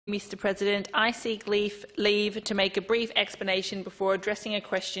Mr President, I seek leave to make a brief explanation before addressing a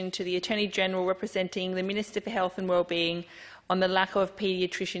question to the Attorney-General representing the Minister for Health and Wellbeing on the lack of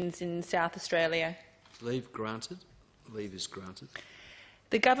paediatricians in South Australia. Leave granted. Leave is granted.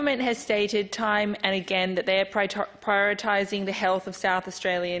 The government has stated time and again that they are prioritising the health of South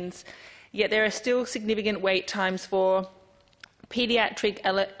Australians, yet there are still significant wait times for paediatric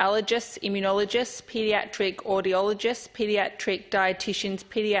allergists, immunologists, paediatric audiologists, paediatric dietitians,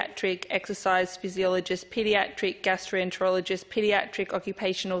 paediatric exercise physiologists, paediatric gastroenterologists, paediatric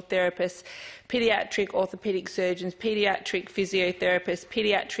occupational therapists, paediatric orthopaedic surgeons, paediatric physiotherapists,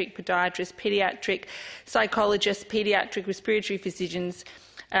 paediatric podiatrists, paediatric psychologists, paediatric respiratory physicians,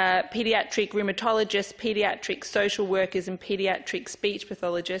 paediatric rheumatologists, paediatric social workers and paediatric speech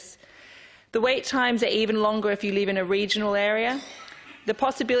pathologists. The wait times are even longer if you live in a regional area. The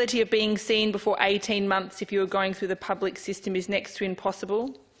possibility of being seen before 18 months if you are going through the public system is next to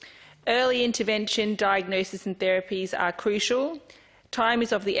impossible. Early intervention, diagnosis and therapies are crucial. Time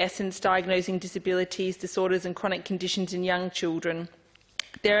is of the essence diagnosing disabilities, disorders and chronic conditions in young children.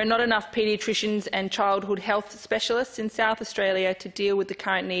 There are not enough paediatricians and childhood health specialists in South Australia to deal with the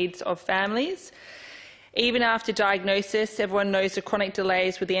current needs of families. Even after diagnosis, everyone knows the chronic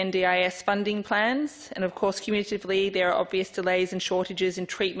delays with the NDIS funding plans, and of course cumulatively there are obvious delays and shortages in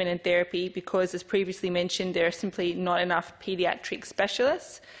treatment and therapy because, as previously mentioned, there are simply not enough paediatric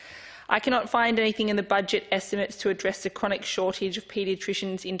specialists. I cannot find anything in the budget estimates to address the chronic shortage of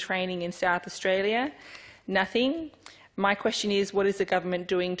paediatricians in training in South Australia. Nothing. My question is, what is the government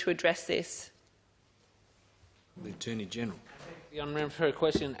doing to address this? The Attorney-General. The honourable member for a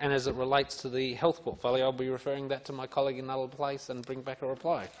question, and as it relates to the health portfolio, I'll be referring that to my colleague in another place and bring back a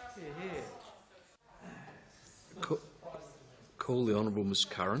reply. Call the Honourable Ms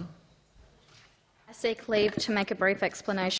Curran. I seek leave to make a brief explanation